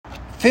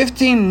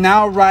15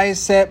 now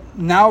rise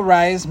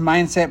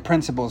mindset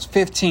principles.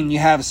 15, you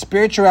have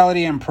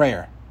spirituality and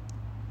prayer.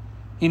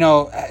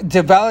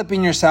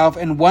 Developing yourself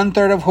in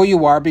 1/3 of who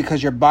you are,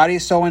 because your body,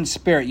 soul, and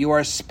spirit. You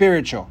are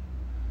spiritual.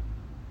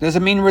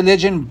 Doesn't mean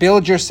religion.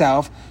 Build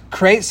yourself.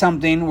 Create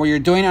something where you're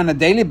doing on a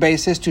daily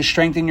basis to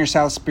strengthen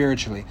yourself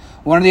spiritually.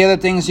 One of the other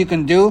things you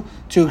can do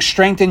to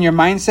strengthen your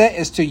mindset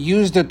is to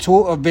use the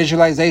tool of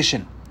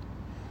visualization.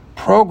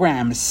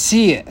 Program,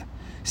 see it.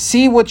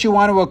 See what you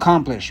want to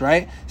accomplish,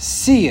 right?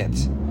 See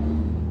it.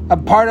 A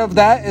part of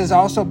that is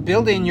also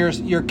building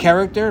your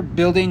character,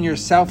 building your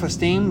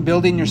self-esteem,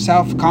 building your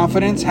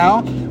self-confidence.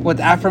 How?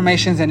 With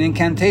affirmations and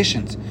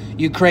incantations.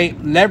 You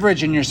create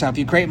leverage in yourself.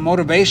 You create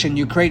motivation.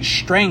 You create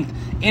strength,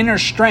 inner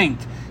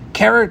strength,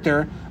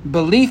 character,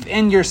 belief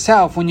in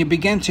yourself when you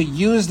begin to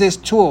use this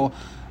tool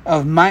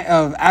of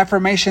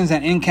affirmations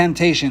and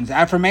incantations.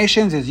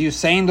 Affirmations is you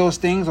saying those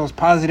things, those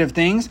positive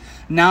things.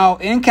 Now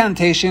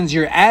incantations,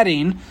 you're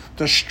adding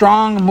the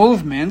strong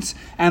movements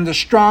and the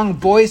strong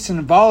voice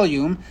and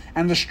volume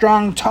and the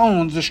strong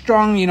tones, the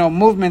strong,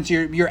 movements.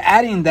 You're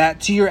adding that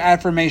to your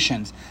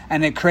affirmations,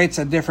 and it creates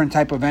a different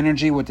type of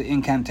energy with the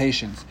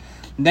incantations.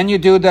 And then you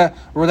do the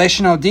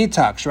relational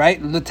detox,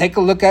 right? Take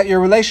a look at your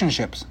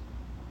relationships.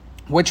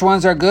 Which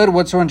ones are good?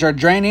 Which ones are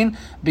draining?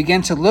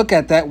 Begin to look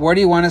at that. Where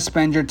do you want to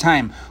spend your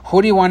time?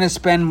 Who do you want to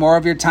spend more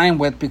of your time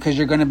with? Because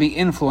you're going to be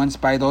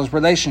influenced by those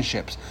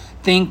relationships.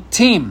 Think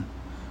team,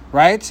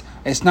 right?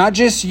 It's not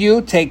just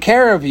you. Take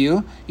care of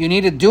you. You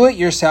need to do it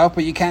yourself,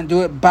 but you can't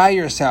do it by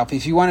yourself.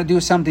 If you want to do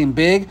something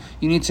big,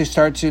 you need to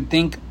start to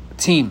think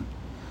team.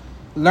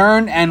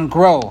 Learn and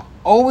grow.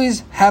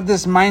 Always have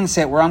this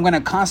mindset where I'm going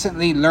to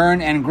constantly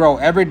learn and grow.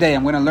 Every day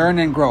I'm going to learn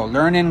and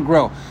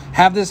grow.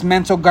 Have this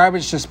mental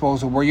garbage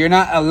disposal where you're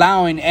not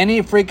allowing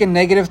any freaking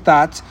negative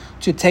thoughts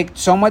to take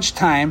so much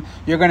time.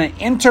 You're going to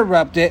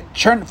interrupt it,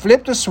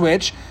 flip the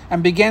switch,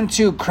 and begin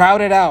to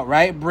crowd it out,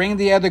 right? Bring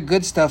the other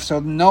good stuff so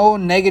no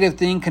negative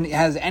thing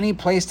has any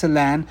place to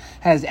land,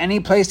 has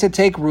any place to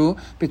take root,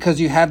 because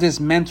you have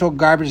this mental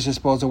garbage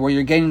disposal where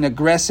you're getting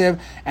aggressive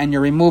and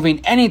you're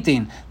removing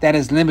anything that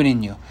is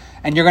limiting you.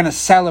 And you're going to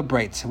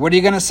celebrate. What are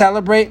you going to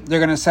celebrate? They're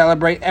going to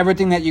celebrate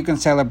everything that you can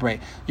celebrate.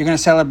 You're going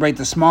to celebrate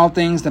the small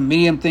things, the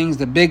medium things,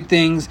 the big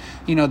things,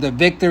 the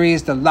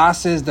victories, the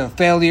losses, the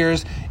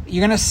failures.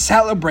 You're going to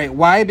celebrate.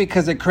 Why?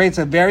 Because it creates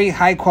a very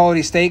high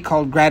quality state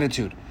called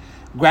gratitude.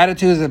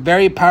 Gratitude is a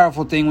very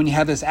powerful thing when you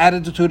have this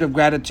attitude of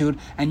gratitude,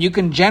 and you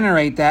can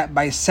generate that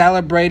by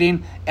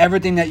celebrating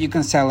everything that you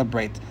can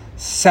celebrate.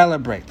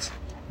 Celebrate.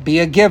 Be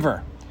a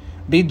giver.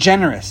 Be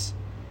generous.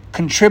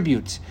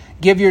 Contribute.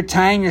 Give your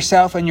time,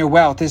 yourself, and your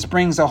wealth. This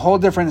brings a whole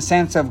different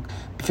sense of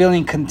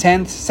feeling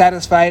content,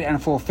 satisfied,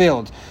 and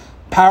fulfilled.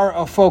 Power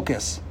of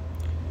focus.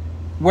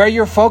 Where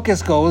your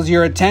focus goes,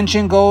 your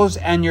attention goes,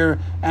 and your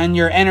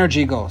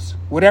energy goes.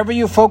 Whatever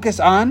you focus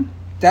on,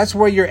 that's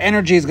where your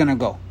energy is going to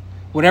go.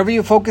 Whatever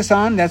you focus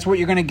on, that's what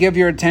you're going to give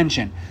your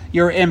attention.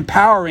 You're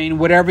empowering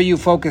whatever you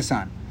focus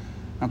on.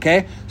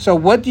 Okay? So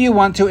what do you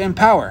want to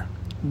empower?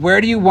 Where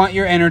do you want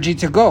your energy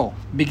to go?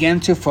 Begin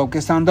to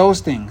focus on those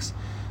things.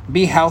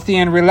 Be healthy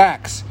and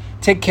relax.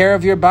 Take care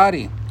of your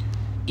body.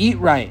 Eat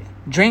right.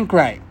 Drink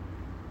right.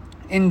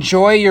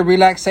 Enjoy your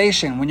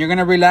relaxation. When you're going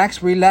to relax.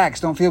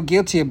 Don't feel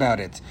guilty about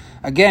it.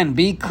 Again,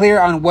 be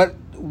clear on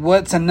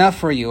what's enough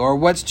for you or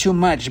what's too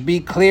much. Be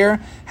clear,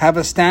 have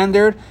a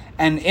standard,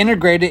 and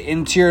integrate it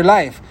into your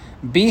life.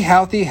 Be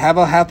healthy, have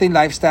a healthy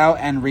lifestyle,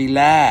 and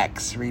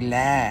relax.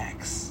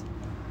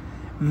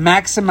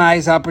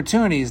 Maximize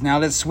opportunities. Now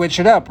let's switch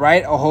it up,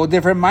 right? A whole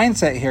different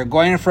mindset here.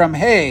 Going from,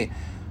 hey,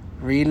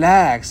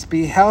 relax,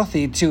 be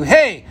healthy, to,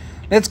 hey,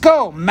 let's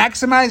go.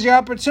 Maximize your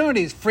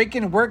opportunities.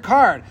 Freaking work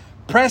hard.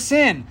 Press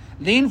in.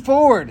 Lean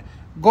forward.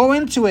 Go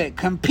into it.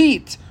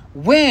 Compete.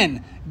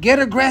 Win. Get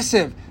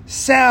aggressive.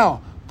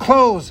 Sell.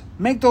 Close.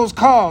 Make those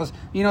calls.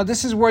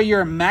 This is where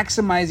you're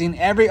maximizing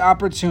every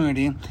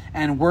opportunity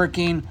and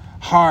working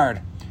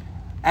hard.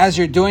 As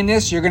you're doing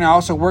this, you're going to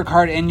also work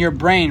hard in your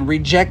brain,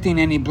 rejecting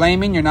any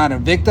blaming. You're not a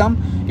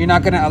victim. You're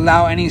not going to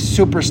allow any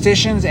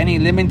superstitions, any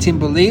limiting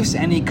beliefs,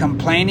 any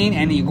complaining,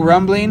 any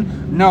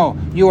grumbling. No,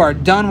 you are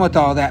done with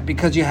all that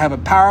because you have a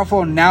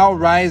powerful now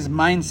rise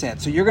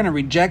mindset. So you're going to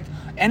reject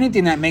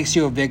anything that makes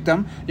you a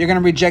victim. You're going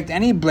to reject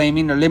any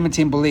blaming or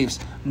limiting beliefs.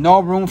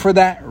 No room for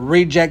that.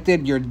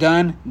 Rejected. You're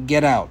done.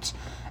 Get out.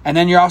 And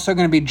then you're also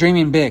going to be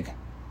dreaming big,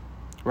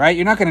 right?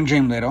 You're not going to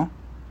dream little.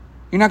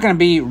 You're not going to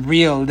be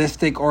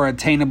realistic or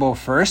attainable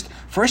first.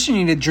 First, you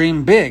need to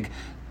dream big.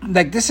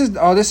 Like this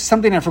is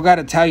something I forgot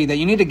to tell you, that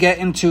you need to get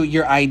into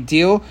your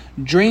ideal.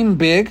 Dream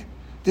big.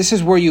 This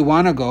is where you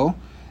want to go.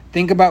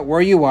 Think about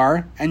where you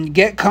are and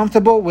get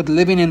comfortable with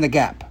living in the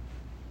gap.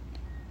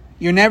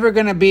 You're never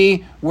going to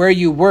be where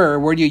you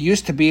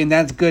used to be, and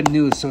that's good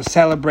news. So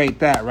celebrate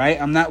that, right?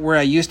 I'm not where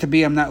I used to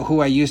be. I'm not who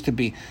I used to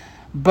be.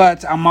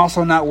 But I'm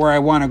also not where I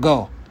want to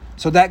go.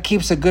 So that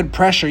keeps a good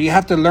pressure. You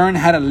have to learn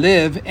how to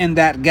live in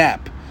that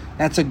gap.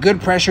 That's a good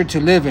pressure to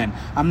live in.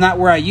 I'm not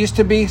where I used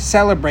to be,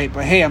 celebrate.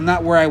 But hey, I'm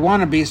not where I want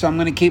to be, so I'm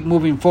going to keep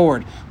moving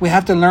forward. We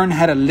have to learn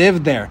how to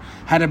live there,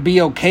 how to be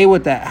okay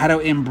with that, how to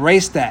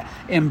embrace that.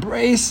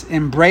 Embrace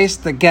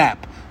the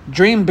gap.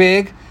 Dream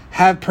big,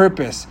 have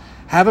purpose.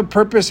 Have a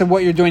purpose of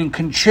what you're doing.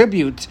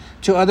 Contribute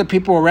to other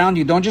people around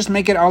you. Don't just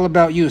make it all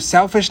about you.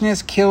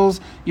 Selfishness kills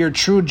your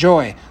true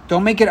joy.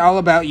 Don't make it all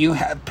about you.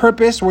 Have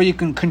purpose where you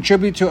can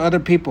contribute to other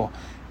people.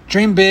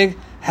 Dream big,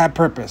 have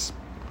purpose.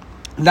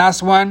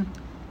 Last one,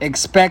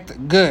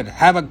 expect good.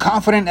 Have a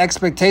confident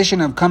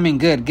expectation of coming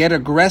good. Get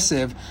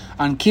aggressive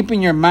on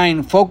keeping your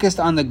mind focused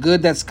on the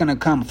good that's going to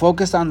come.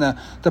 Focus on the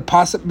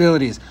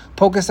possibilities.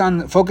 Focus on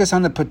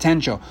the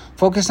potential.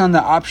 Focus on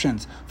the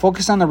options.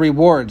 Focus on the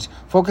rewards.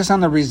 Focus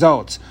on the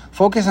results.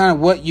 Focus on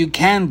what you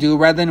can do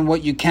rather than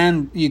what you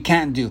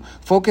can't do.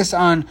 Focus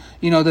on,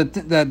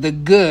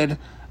 the good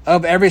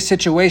of every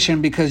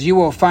situation, because you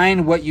will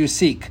find what you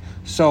seek.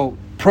 So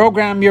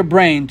program your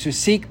brain to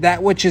seek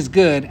that which is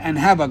good and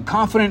have a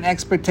confident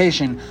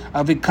expectation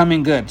of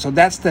becoming good. So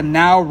that's the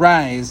Now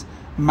Rise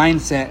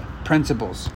mindset principles.